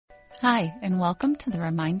Hi, and welcome to the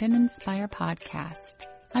Remind and Inspire podcast.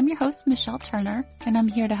 I'm your host, Michelle Turner, and I'm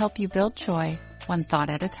here to help you build joy one thought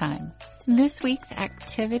at a time. This week's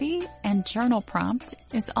activity and journal prompt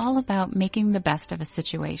is all about making the best of a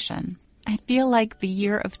situation. I feel like the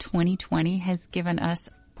year of 2020 has given us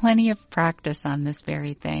plenty of practice on this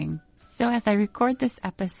very thing. So as I record this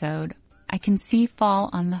episode, I can see fall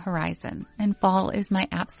on the horizon, and fall is my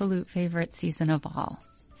absolute favorite season of all.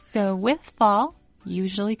 So with fall,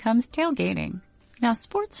 usually comes tailgating. Now,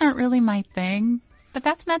 sports aren't really my thing, but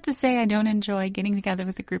that's not to say I don't enjoy getting together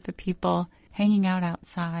with a group of people, hanging out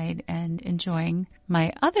outside, and enjoying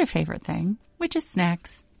my other favorite thing, which is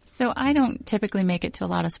snacks. So I don't typically make it to a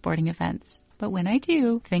lot of sporting events, but when I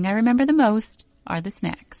do, the thing I remember the most are the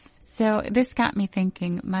snacks. So this got me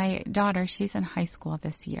thinking, my daughter, she's in high school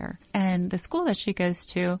this year, and the school that she goes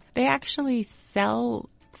to, they actually sell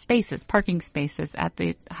parking spaces at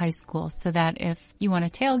the high school so that if you want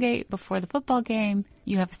to tailgate before the football game,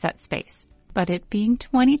 you have a set space. But it being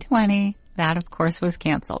 2020, that of course was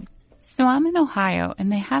canceled. So I'm in Ohio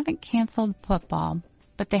and they haven't canceled football,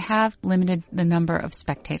 but they have limited the number of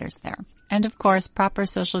spectators there. And of course, proper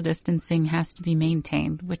social distancing has to be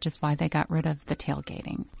maintained, which is why they got rid of the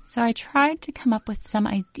tailgating. So I tried to come up with some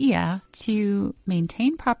idea to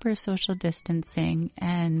maintain proper social distancing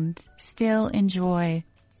and still enjoy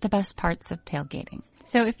the best parts of tailgating.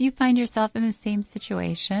 So if you find yourself in the same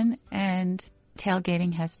situation and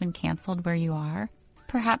tailgating has been canceled where you are,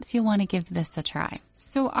 perhaps you'll want to give this a try.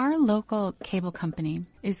 So our local cable company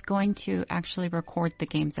is going to actually record the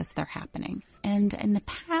games as they're happening. And in the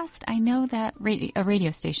past, I know that a radio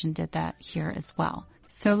station did that here as well.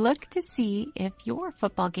 So look to see if your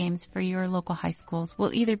football games for your local high schools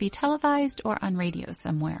will either be televised or on radio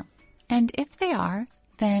somewhere. And if they are,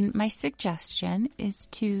 then my suggestion is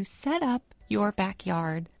to set up your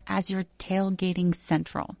backyard as your tailgating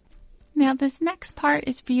central. Now, this next part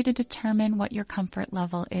is for you to determine what your comfort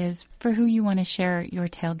level is for who you want to share your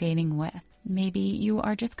tailgating with. Maybe you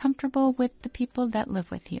are just comfortable with the people that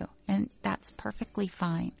live with you, and that's perfectly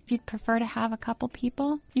fine. If you'd prefer to have a couple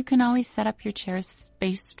people, you can always set up your chairs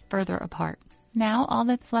spaced further apart. Now, all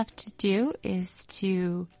that's left to do is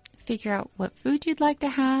to figure out what food you'd like to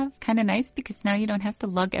have. Kind of nice because now you don't have to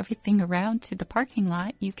lug everything around to the parking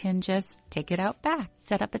lot. You can just take it out back.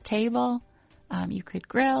 Set up a table. You could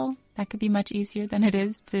grill. That could be much easier than it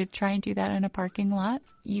is to try and do that in a parking lot.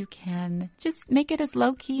 You can just make it as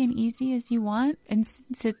low-key and easy as you want. And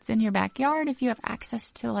since it's in your backyard, if you have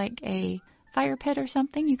access to like a fire pit or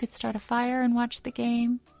something, you could start a fire and watch the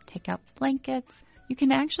game. Take out blankets. You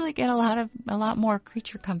can actually get a lot more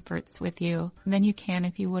creature comforts with you than you can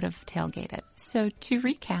if you would have tailgated. So to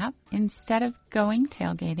recap, instead of going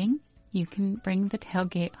tailgating, you can bring the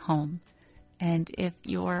tailgate home. And if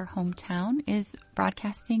your hometown is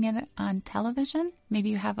broadcasting it on television, maybe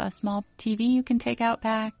you have a small TV you can take out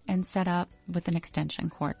back and set up with an extension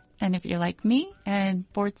cord. And if you're like me and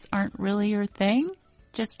sports aren't really your thing,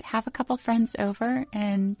 just have a couple friends over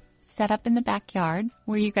and set up in the backyard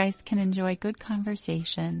where you guys can enjoy good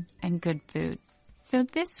conversation and good food. So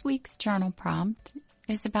this week's journal prompt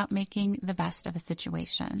is about making the best of a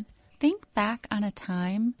situation. Think back on a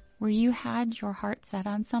time where you had your heart set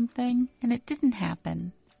on something and it didn't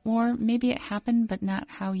happen. Or maybe it happened but not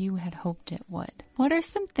how you had hoped it would. What are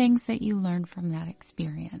some things that you learned from that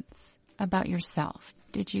experience about yourself?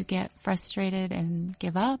 Did you get frustrated and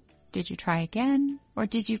give up? Did you try again? Or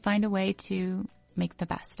did you find a way to make the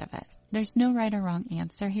best of it? There's no right or wrong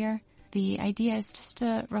answer here. The idea is just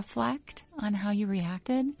to reflect on how you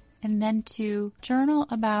reacted and then to journal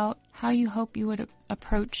about how you hope you would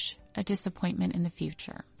approach a disappointment in the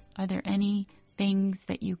future. Are there any things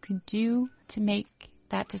that you could do to make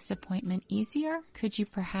that disappointment easier? Could you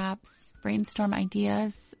perhaps brainstorm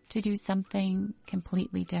ideas to do something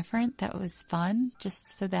completely different that was fun, just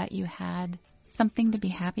so that you had something to be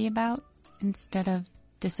happy about instead of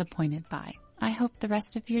disappointed by? I hope the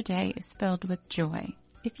rest of your day is filled with joy.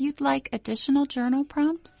 If you'd like additional journal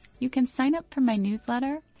prompts, you can sign up for my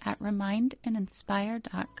newsletter at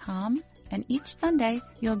remindandinspire.com, and each Sunday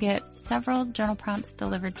you'll get several journal prompts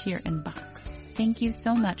delivered to your inbox. Thank you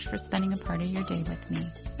so much for spending a part of your day with me.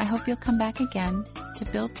 I hope you'll come back again to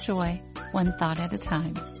build joy one thought at a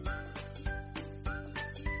time.